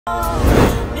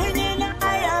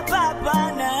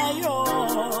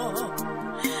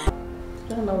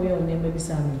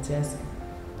bisa me tiase.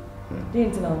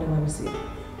 Didn't know them see.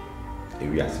 If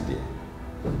we are today,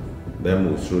 them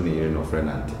will throw the no friend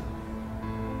auntie.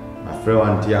 My friend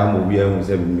auntie, I'm we are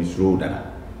say Miss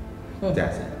Roda.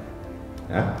 That's it.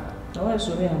 Huh? I want to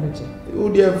show me how much. Oh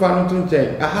dear, fan to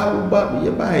check. I have about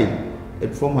you buy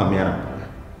it from my man.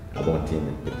 I want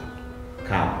him.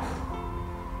 Calf.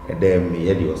 A damn me,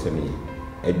 Eddie or semi.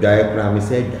 A diagram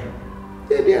is egg.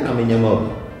 They are not in your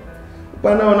mouth.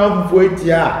 But now I'm for it,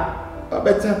 yeah. I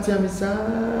better tell me,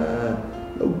 sir.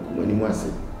 No, when you must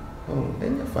say, oh,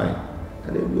 then you're fine.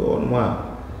 And they'll be on one.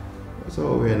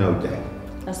 So we're now there.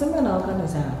 As someone else can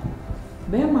say,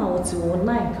 Bema, what's your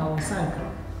night, our sank.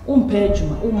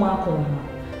 Pejuma, Marco.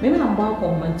 Maybe I'm back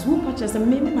on my 2 patches and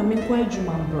maybe I'm in quite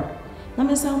Juma, bra. Now,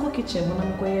 Miss Uncle Kitchen when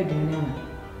I'm quite doing.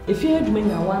 If you had me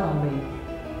now one away.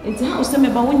 It's how some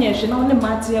about 1 year, she now only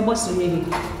Marty a boss lady.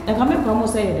 And come in from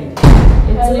saying,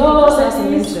 it's a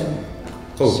mention.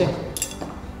 Oh,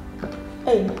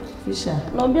 hey, Fisher.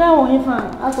 No, be our way,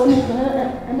 I told you,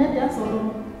 and then that's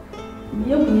all.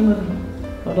 You know,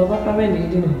 but over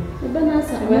Pavani, you know. The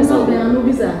Banasa, where's all the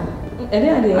Anubisa? And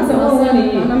then I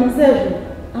I'm saying,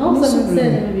 I hope someone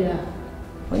said, maybe.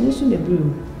 When you should be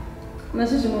blue.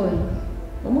 Message away.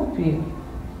 I'm up here.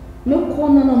 No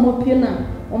corner no more piano,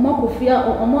 or more coffee,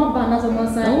 or more banners on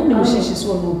one side. Only she's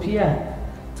one more pier.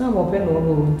 Time of pen or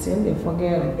until they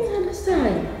forget it. I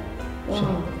understand.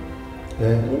 Wow.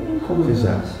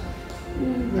 Officer,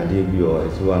 I did be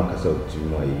always one cast out to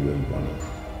my you and Bonnie.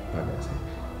 Father said,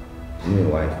 my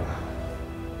wife,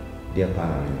 dear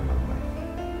Panama,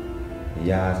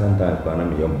 yeah, sometimes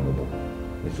Panama young mobile.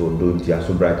 So don't you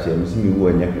so bright, Miss me who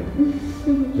and you.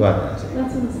 So I said,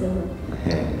 that's understandable.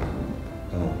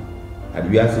 Oh, I'd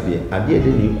be asked I did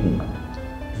the new.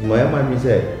 To my mammy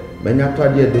said, when I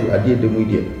tried I did the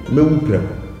media, no prep.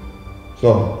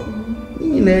 So,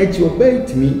 in age you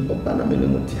obeyed me, or Panama no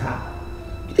Motia.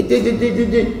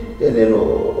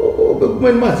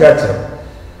 When my chatter.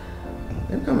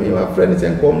 And come here, my friends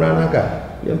and come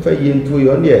Ranaka, you fay into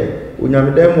your near, when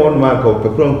I'm them 1 mark of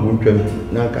Pepron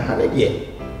 20, Nanka Hanna yet.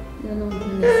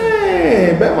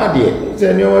 Eh, Bema dear,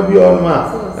 send you be on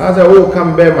mark. As I will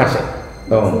come bear my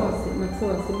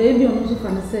Oh, baby, I'm just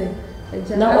going to say.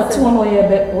 Now, what's 1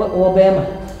 or Bema?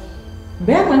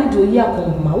 Bema do ya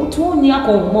come, what 1 year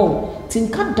come more.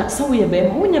 Tinka that's how we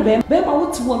Bema, when you Bema,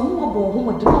 what's 1 more who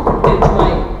would not pay to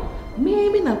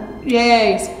maybe not,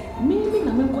 yes, maybe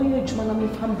not make your Jumana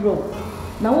from broke.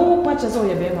 Now, all patches of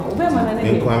your Bema, Bema,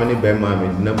 and Kwame Bema,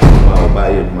 number 1 buy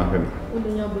it, my friend.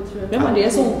 Bema, the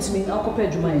essence to me, I'll compare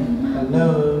Jumana.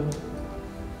 Hello.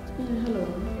 Hello.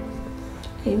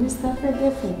 Hey, Mr.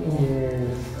 Fedefo.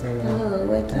 Yes. Hello,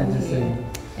 welcome here.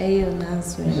 Hey, you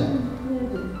answering.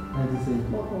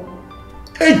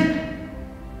 Hey!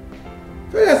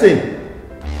 Fedefo!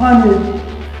 Honey!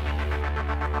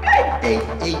 Hey!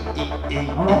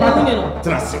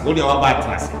 Trust it. What do you want by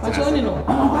trust? What's your name?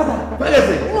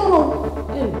 Fedefo! No.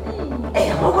 Hey,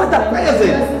 how about that?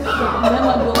 Fedefo!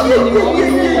 Hey!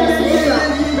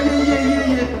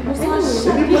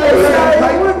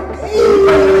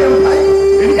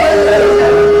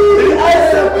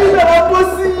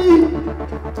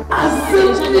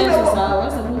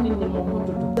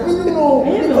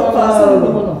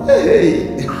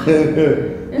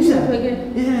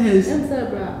 Yes. I'm sorry,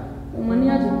 bro. Money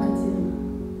I don't continue.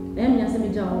 I'm just a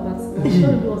job, but I'm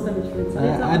sure you will send it.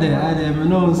 I didn't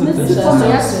know.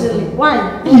 Why?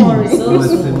 Don't worry.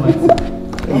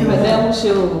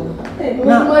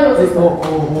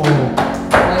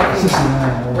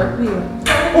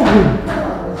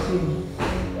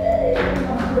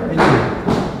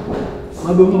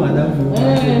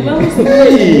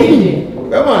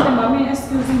 Come on. Mommy,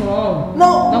 excuse me. No.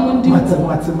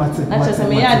 Mate. That's just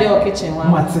me. I do kitchen.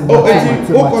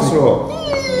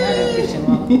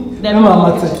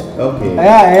 Okay.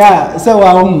 Yeah. So,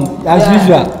 as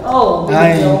usual. Oh.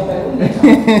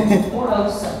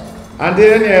 And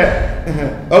then,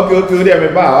 okay, there, me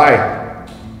bye.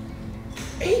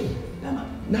 Hey, nah.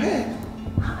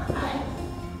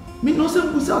 Me no say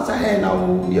who's outside now.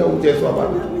 You just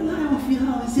about.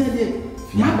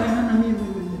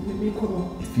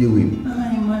 If you win,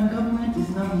 my government is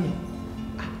now here.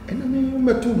 and I mean,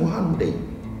 I'm too much day.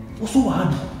 What's so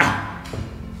hard?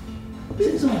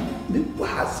 This is the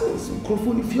passes,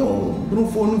 microphone if you're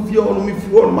me, if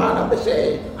you're man, I'm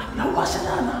say. Now, what's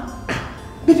that?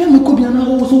 Baby, I'm going to be an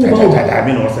hour so bad. I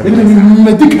mean, also,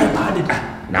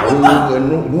 now,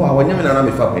 no, I want you and I'm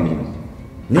a family.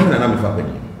 No, and I'm a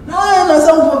family. No,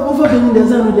 some of the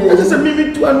sun. I just a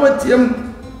minute to unwet him.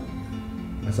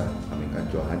 Massa, I mean, I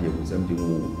had you with something.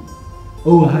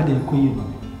 Oh, I had a queen.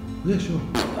 Yeah, sure.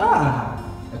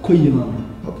 Okay,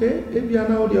 if you are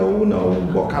now the owner of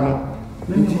Bocano,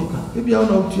 if you are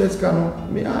not Tiescano,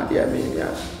 me are dear me,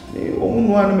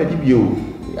 one medibio.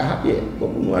 I have yet,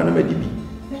 one medibi.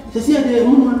 Just here, the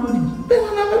woman, then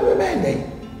another man.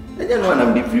 And then one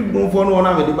of the free room for one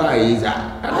of the buys.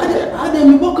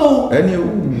 Adam Boko. And you,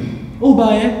 oh,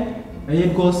 by it.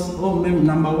 It goes, oh,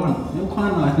 number one. No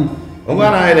corner. Oh,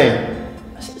 one eye then.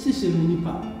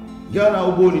 You're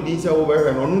now going to over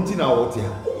and on Nutina out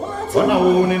here. One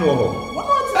hour in over.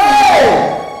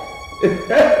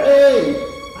 Hey!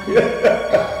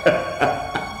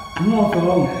 No, for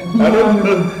long. I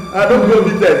don't know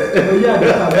the test.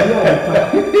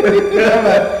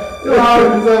 I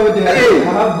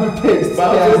have good taste.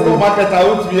 But market, I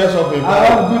want to be a shopping. I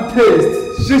have good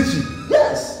taste. Shishi.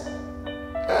 Yes.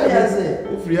 Yes.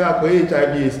 If you have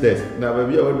HIV test, now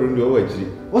maybe I will do your way.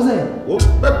 What's that? What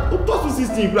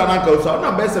 16 plan uncle, so I'm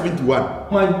not 71.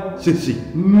 Why? Shishi.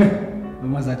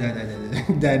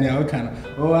 Daniel can.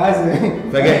 Oh, I say.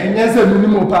 Forget. Yes, a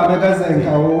minimum part because I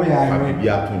know we are. We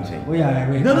are punching. We are.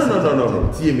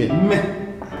 No. See me.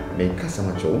 Me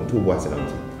customer show to what's it.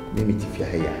 Me if you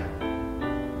here.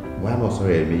 Why not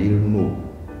sorry, me you know.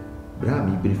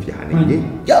 Brami brief ya ne.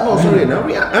 Ya no sorry na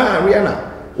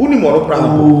Rihanna. Uni more plan.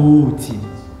 Oh,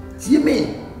 see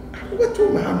me. What to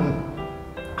man?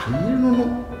 You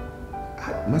know.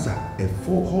 Masa a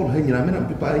 4 hole hanging na me na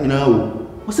people now.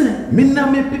 What's that?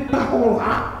 Minna me pipa hole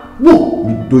wo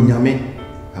mi donyame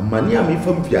amani ami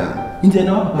famfia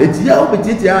Inteno etia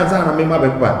obetiti anza na me ma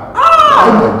bepa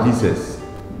oh Jesus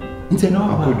inteno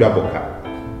akodu aboka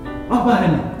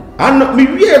abane an mi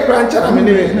wie branch na me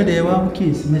ne na dey wa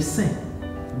case me say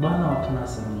ba na otona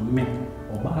se me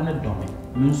oba na dome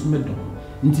me nso me dome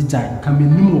nti jai ka me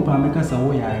nim opa me ka sa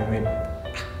wo ya red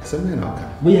aseme na aka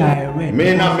we ya red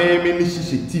me na me ni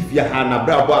shishi tifia ha na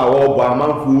brabo a wo bo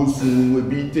amanfo osu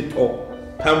ebi tito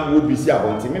pam wo bisi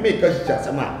abonti me ka shishi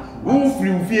asema wo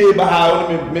free fie ba ha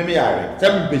me yare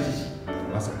sem be shishi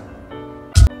masa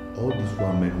all this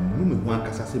one men no me ho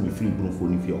akasa se me free bro for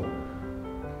ni fie o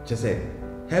che say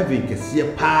heaven kese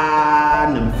pa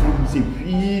na me free se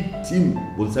free team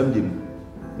bo sam dem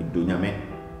me donyame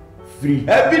free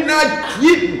heaven na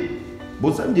keep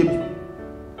bo sam dem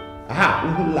aha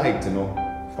who light you know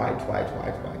fight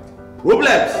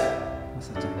problems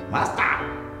master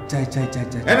jai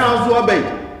and also obey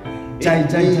jai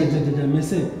me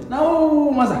say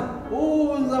now masa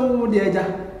oh za de aja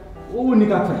oh ni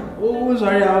ka fe oh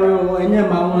sorry awo enye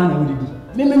ma nwa na odidi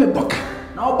me boka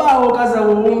na oba o kaza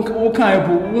wo kan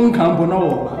epo wo kan bo na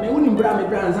wo ba me woni bra me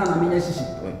bra nsa na me nya shishi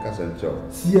kasa ncho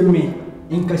sie me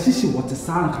inka shishi what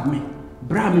sanka me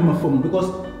bra me ma fom because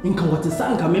inka what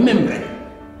sanka me membre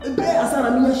ebe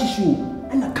asana me nya shishi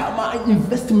o na kama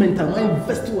investment and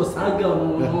invest was agel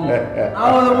no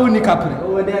awo ni kapre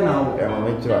o de na o e ma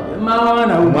me chira ma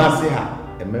na o ma se ha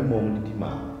e me mo mu di ma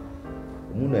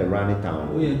mu na run town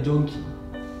o ye junkie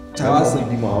tawase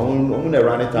di ma o mu na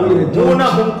run town mo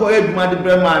na mo ko eduma de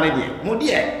bre ma ne de mo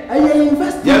de aye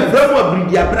invest ya bre mo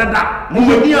bridi abrada mo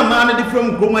ni ama ne de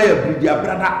from kroma ya bridi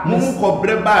abrada mo ko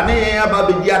bre ba ne ya ba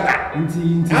be di ada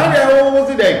nti ade wo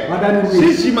si de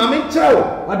shishi ma me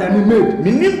chao wada ni made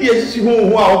minim de shishi ho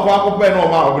a wo ko akopɛ na o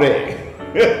ma obre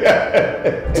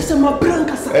just my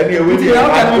branca sa and you will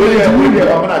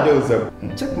I'm not Joseph.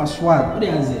 Check my swag. What do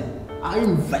you say? I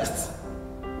invest.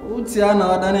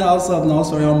 Utiana Daniel house up now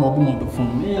sorry I'm mobile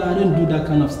phone. Me I don't do that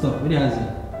kind of stuff. What do you say?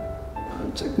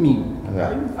 Check me.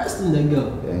 I invest in the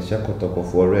girl. And check out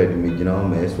of already me gina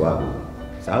me swag.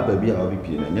 Sa baby I be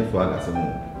pin and swag asem.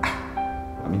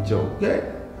 I mean joke. Okay.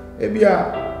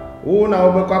 Ebia o na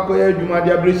obekwa ko adwuma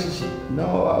dia bre shishi.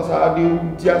 Now asa di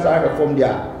tia sa reform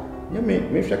dia. Me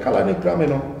hwe kala ne kra me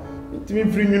no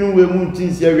itimi free nyunu we mu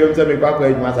tinsi awem se me kwakwa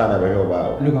adwuma sa na be ho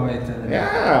ba look how it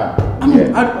yeah I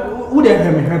mean who dey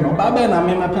hear me ba be na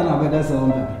me ma pena be da se on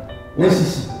baby na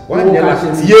shishi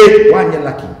one year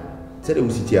lucky said it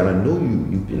was I know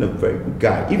you've been a very good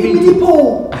guy even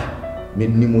people me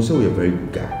ni mo say we a very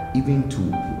good guy even to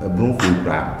a bronfo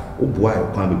bra o boy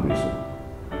o kan be so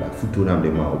ba futo na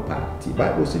dem ma o party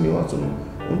bible say me want no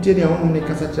unti ne ho ne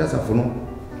kasa kira safo no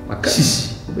maka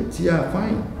shishi obetia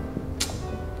fine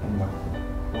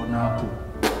ona po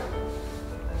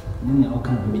ni o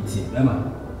kan metie ema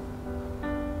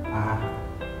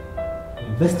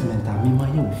investment a me ma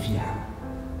ye ofia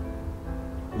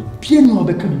opie no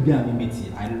obeka bibia me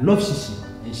metie I love shishi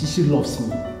and shishi loves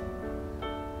me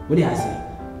what do I say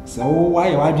so why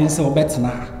you adwin say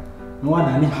obetena no one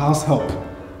any house help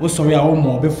oh sorry I want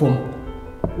more before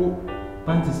oh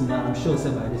panties now I'm sure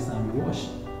say by this time you wash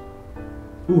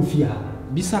oh fear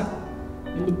bisa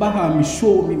me baha me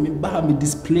show me baha me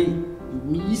display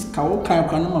is cow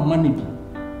can money.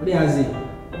 What do you say?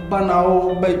 But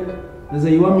now,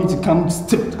 you want me to come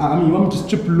strip? I mean, you want me to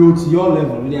strip low to your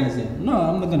level? What do you say? No,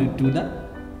 I'm not gonna do that.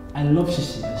 I love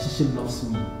Shishi. Shishi loves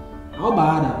me. How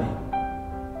about that, babe?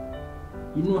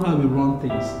 You know how we run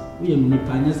things. We are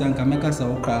manipulating and can make us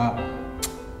all cry.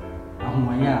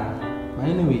 But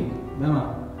anyway,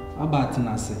 Mama, how about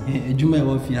Nasa? You may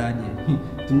well fear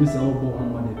to miss our boy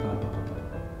on money, Papa.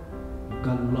 You've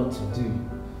got a lot to do.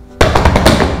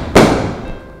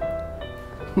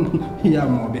 Yeah,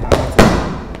 more behind.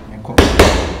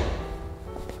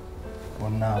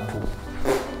 One now,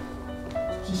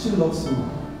 Shishi loves me.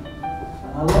 I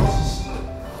love Shishi.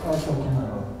 What's talking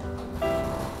about?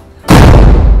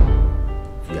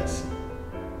 Yes.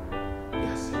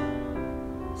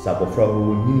 Sabofra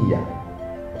Niya,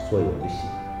 so your dish.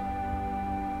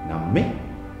 Now, me,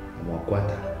 I'm a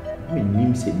quarter. I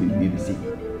mean, say, baby, say,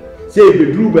 the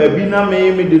drew baby, now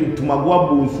may made to my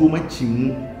wabble so much.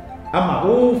 I'm a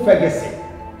old faggoty.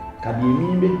 Can you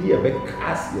mean me, dear, back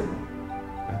Cassian?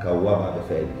 I can wabba the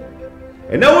fed.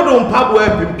 And now don't pop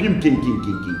web and pim king.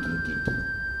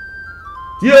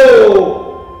 Yo,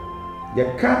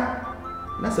 your cat,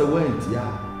 that's a word,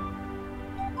 yeah.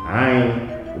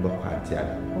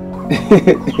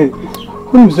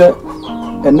 Who said,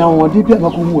 and now what did you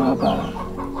have?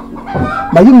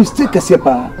 My mistake is me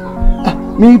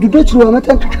do that you are not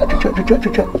to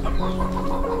chat.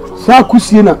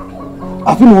 Sakusina, I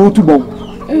feel no to bone.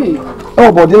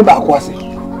 Oh, but then back was it.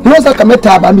 He was like a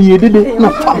meta, and he did it.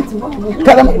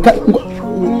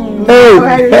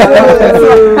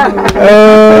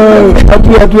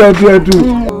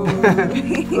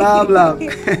 Love.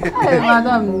 Hey,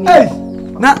 madam. Hey,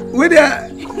 now, with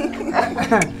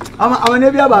I'm a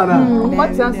never about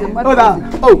What's that?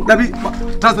 Oh, David,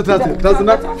 that's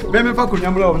not. Maybe for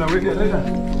Kunyamlo.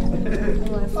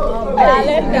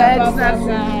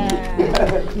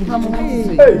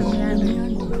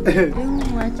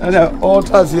 All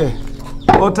trust here.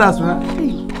 All trust, man.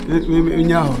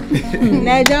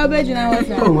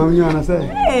 Oh, I'm going to say.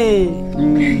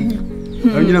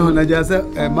 You know, I just said,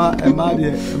 a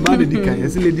Madika,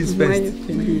 yes, ladies first.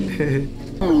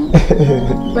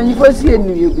 When you first hear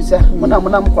me, you say, when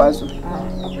I'm Quasso.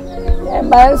 And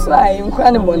by sly,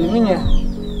 incredible, Minia.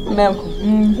 Ma'am,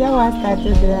 there was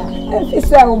started there. And she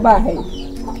said, by.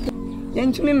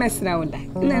 Then to me, mess around.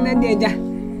 And I did.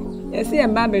 You see a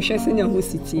barber chasing your whole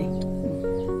city.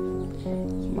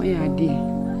 My idea.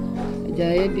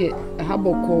 Jay, a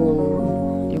habbo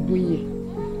call your wee.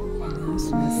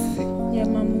 Yeah,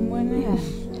 Mamma, yes.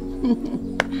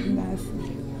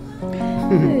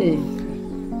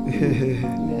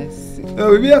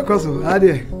 Oh, we are Cosso,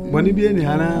 Adia. Money be any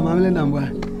Hannah, Mamma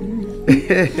number.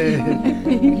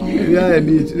 Yeah,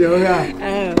 indeed. I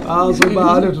also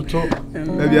bad to talk.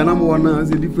 Maybe a number one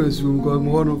has a difference room because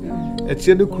more a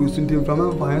shadow cruise in from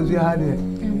our fires. We had a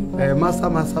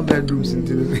master bedrooms in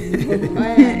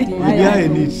yeah,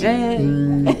 indeed.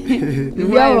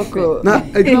 Now,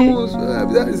 I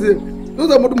those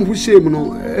are more who shame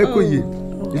no echo ye.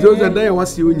 It's those that I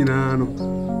was you in an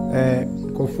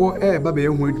for air, baby,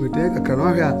 and wait to take a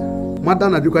canoe.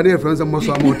 Madame, you can hear from some more.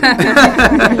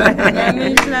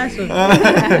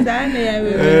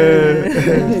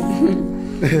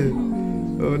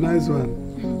 Oh, nice one.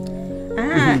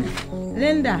 Ah,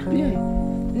 Linda.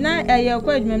 Now, I am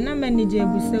quite my manager.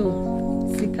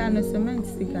 Sicano cement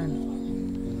sicano.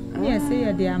 Yes,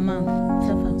 say the amount.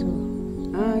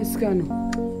 Ah, Scano.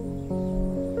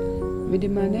 With the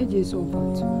managers of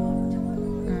what?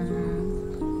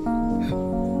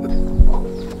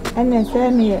 And I say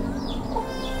me.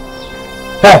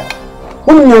 Hey,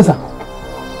 what do you answer?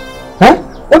 Huh?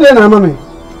 What do you know, mammy?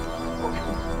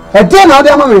 A day now,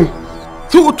 dear mammy.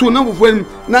 Two number when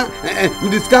now,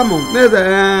 this come on. There's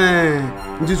a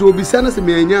this will be sent as a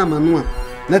man, Yama.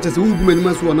 Let us who many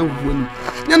months one of them.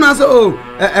 Then I say, oh,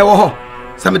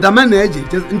 some of the man edge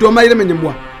just into a maiden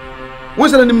anymore.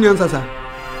 What's the name answer, sir?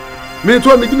 May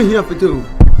told me, give me here for two.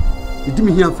 You give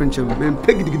me here, Frenchman, and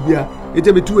peg it to beer. It's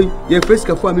a between your first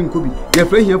farming could be, your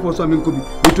friend here for some could be,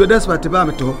 between that's what the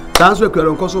barometer, dance record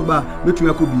on Kosovo bar, between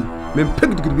a could be, men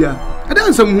peg it to beer. I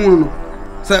dance some moon,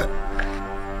 sir.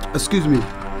 Excuse me.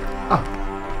 Ah,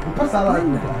 what's that like?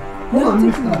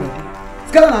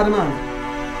 Scan out the man.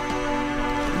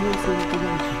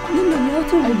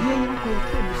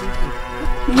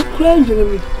 You cringe.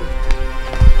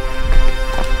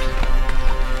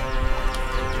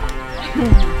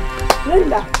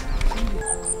 Linda.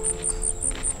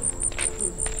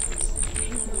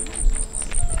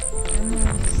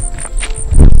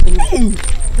 Hey,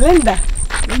 Linda.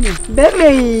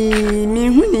 Baby, me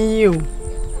who you?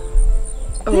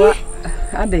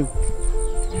 Aden.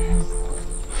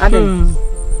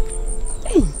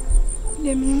 Hey.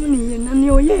 Le me na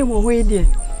ni oye wo ho ide.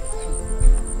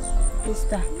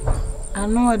 Sister.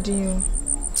 Ano odi yo.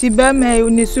 Ti be me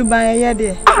ni suban ye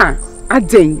de.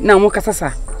 Aden na mo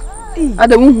kasasa.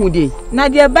 Adam hu de. Na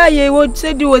de ba ye wo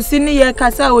se di wo sini ye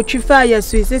kasa o twifa ye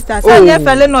so sister. Sa ye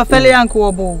fele no fele yanko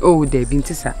wo bo. Oh, de bi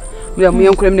ntisa. Me am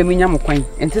yankura me nya mo kwan.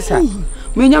 Ntisa.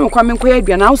 Me nya mo kwan me nkoya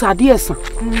adua na wo sa de esa.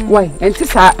 Why?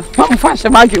 Ntisa. Fam fa hye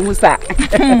ma dwe mu sa.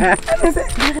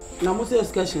 Na mo se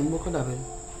excursion mo ko da be.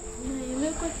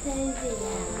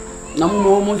 Na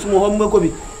mo ho mo ko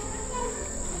bi.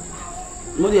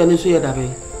 Mo de ane so ye da be.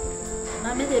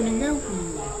 Na me de me nyanku.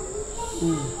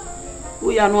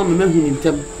 We are no me hu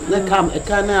ntem. Na kam e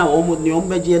ka na o mo ne o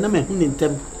beje na me hu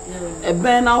ntem. E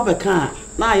ben na obeka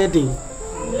na aye den.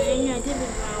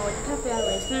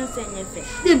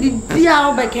 De bibia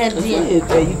obeka de. E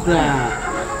yi kura.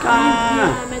 Ka.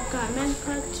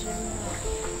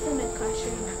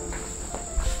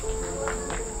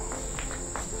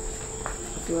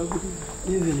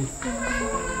 Evening.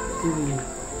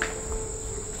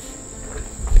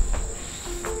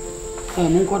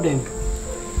 Munko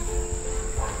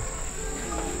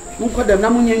dem na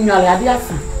munye nwale ade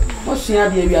asa. Mo sua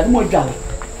de awia mo dwale.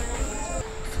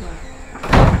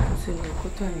 Se no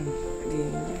kota ni de.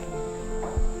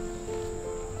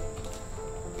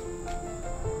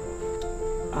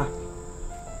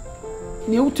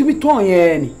 Ni utumi ton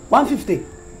ye ni 150.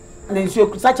 Na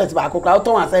nsuo sachet ba akokra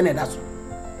ton asa na da so.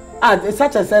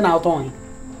 Sachet say na ton.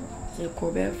 Se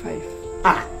ko be 5.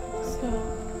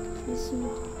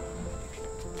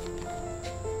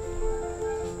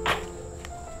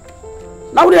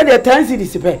 Now we are the 10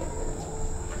 cities pay.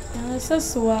 So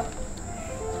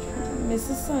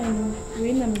Mrs. Simon,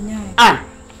 we na me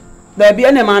there be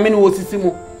any mammy no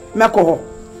sisimu. Meko ho.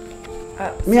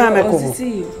 Me a meko.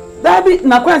 There be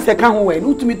na kwanse kan ho we.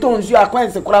 Utumi ton nsu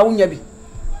akwanse kora wonya bi.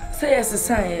 Say yes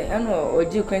sign ana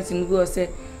oji kwanse mu go say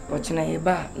ochina ye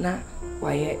ba na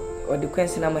waye odi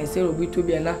kwanse na man say obi to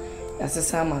bi na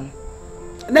yasesa ma no.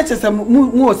 Na chese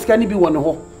mu osika ni bi wo no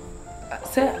ho.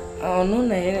 Say ono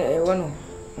na ye wono.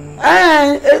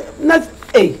 Na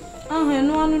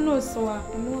no anu no so a.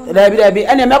 There be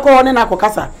any meko ho ne na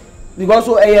kokasa because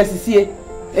so ASCA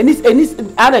enis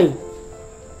adan.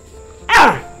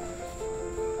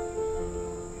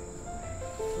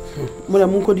 Mula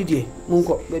munko didi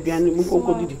munko bebiani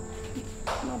munko didi.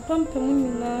 Na pampa mu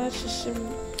na hihye mu.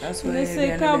 Aso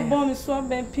say ka bomb so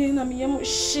ben pin na me yem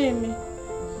hye me.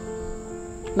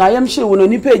 Na yam hye wo no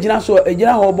ni page na so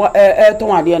ejira ho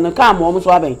ton ade no ka mo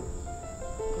so aben.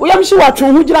 Wo yam hye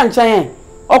watwe hu gira nchen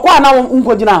okwa na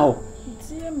unko gina ho.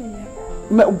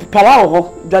 Me pawa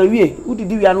ho dwale wie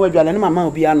udidi wi anu adwale ne mama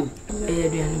obi anu.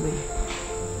 Aduane be.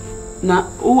 Na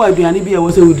wo aduane bi e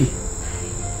wo se udi.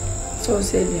 So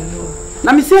say aduane.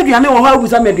 Na me se aduane wo ho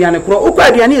abusa me aduane kro okwa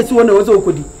aduane esi wo na wo se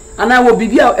okodi ana wo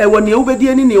bibia e wo ne wo bedi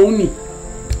ani ne onni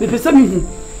me pese mi hu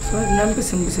so na me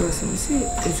pese mbuse wo se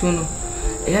esu no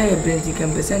e ya brandi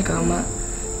kan pese nka ma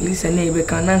lisa ne ebe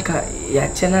kan nanka ya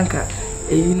chenanka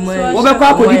e mo wo be kwa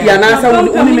akodi bia na sa wo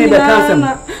ni me be kansem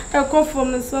e ko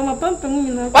fom ne so ma pampa mu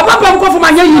nyina papa ko fom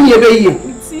anya yi ni ebe yi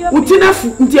uti na fu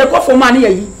nti e ko fom anya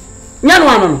yi nya no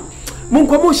ano no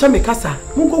munko mo hye me kasa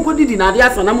munko ko didi na ade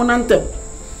asa na mo nantem.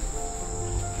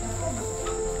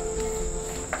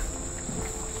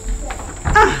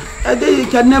 Ade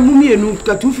ka na mu mienu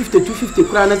ka 250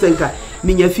 kura na senka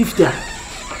minya 50 a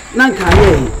na nka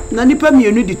ye na nipa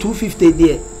mienu di 250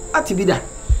 de ati bi da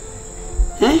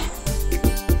we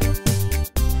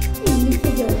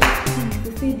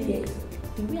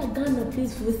are gonna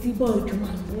place for see boy juma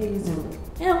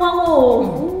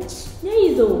wawo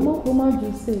yezo mo ko ma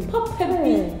ju say papa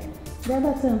bi the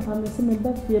other time family say me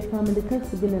back here family can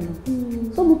see no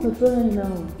so mo patrol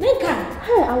now nka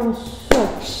hey I was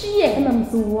shocked and I'm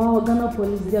so wow Ghana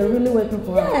police they are really working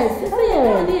for us yes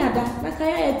they are that like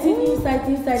I inside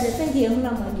they think he am na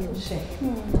money share I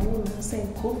will say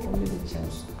call for me the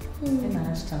chance and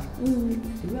I start we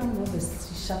am no best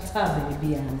shatter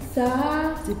baby and sir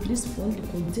the police phone the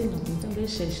container be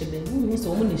share be no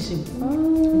so mo na share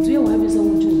do you want be so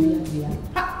wo ju bia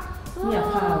ya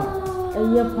pa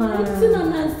Tina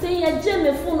na say ya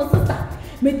jeme phone sister.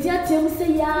 Me tiatia mu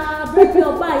say ya break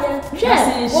your buy ya.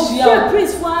 Share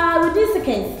please for with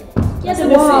seconds. Yes,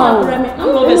 me say I'm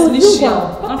not best ni share.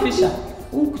 Official.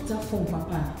 Unkuta phone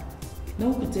papa. Na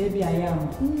unkuta e bi ayam.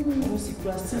 O si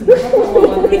prasi.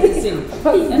 Papa say.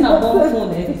 Na bomb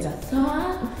phone editor. Sir,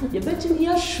 you bet you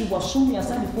ya shuwa shum ya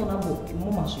sa the phone abo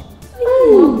mo ma so.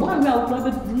 Wa me a wo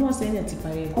be no say na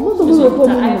tipaye. O so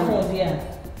iPhone there.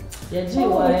 Yaji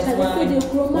wa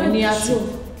when you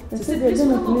Say please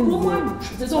come on.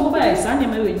 Say so mo ba say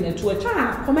nyama we nyina to achi.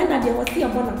 Commander dey what see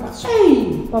abona kwa.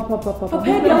 Hey. Papa. Papa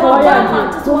dey wa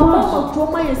to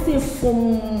ma say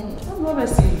from. No be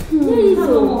say.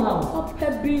 No how.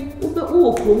 Papa bi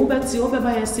wo kro mo beti wo be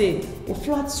ba ye say o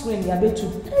flat screen ya betu.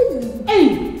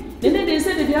 Hey. They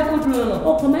say they are good no.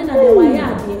 Oh commander dey wa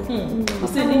ya ade.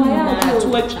 Say they na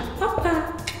to achi.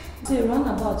 Papa. Say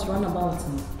runabout.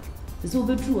 Is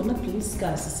over true na police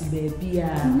car sisi baby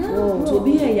ah. To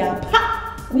be ya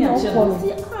pa. Ni a chelo.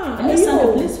 And say the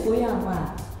police for ya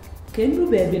ma. Can you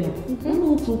baby no?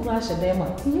 No to crash them.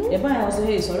 E ba ya say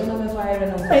hey sorry na me fire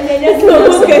no. Yes no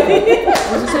okay. I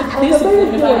say police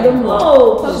for them.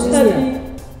 Oh, baby.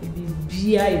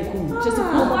 Bia iku. Just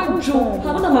come jo.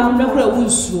 How na ma na kra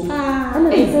wunsuo.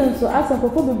 Ana say so asa for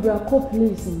be call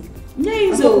police.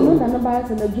 Nyezo. No na ba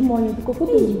say na jumo yin ko ko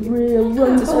be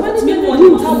run. So what me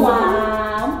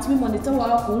monitor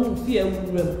wa ko hu fi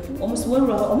awuram. Omo so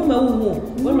wura omo ma wu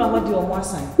wura wa de omo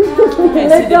asan.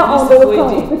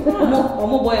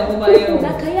 Omo boy omo ba ye.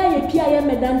 Na kaya ye pia ye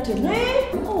medante.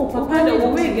 Oh papa de wo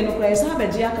we ge no kra isa ba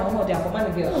je aka omo de akoma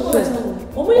ne girl.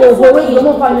 Omo ye for we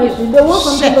no fa ye she dey want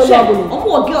something to love.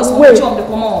 Omo girls omo chom de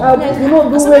come on. You know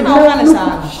do we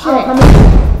na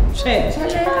Check.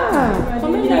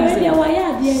 Commander ready wa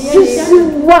ya de ye. She's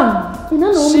one. Ina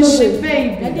no mo She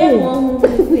baby. Dey won mo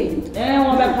say.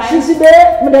 Won be pai. She's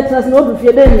there me dey trust no be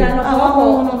fie dey ni.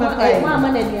 No be pai.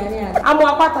 Mama na diane a. Amo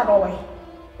akwata do we.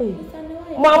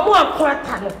 Mo amo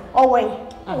akwata no owe.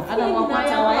 Ada mo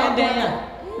akwata wa ya den ya.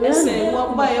 Ese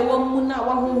wo ba ye wo mu na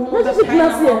wa hu be She's pai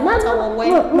na class wo we.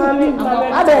 Mami,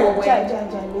 Ada ni.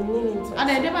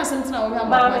 Ada de ba sentina wo ya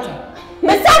mo akwata. Me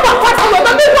say akwata we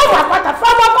be akwata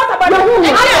from akwata ba.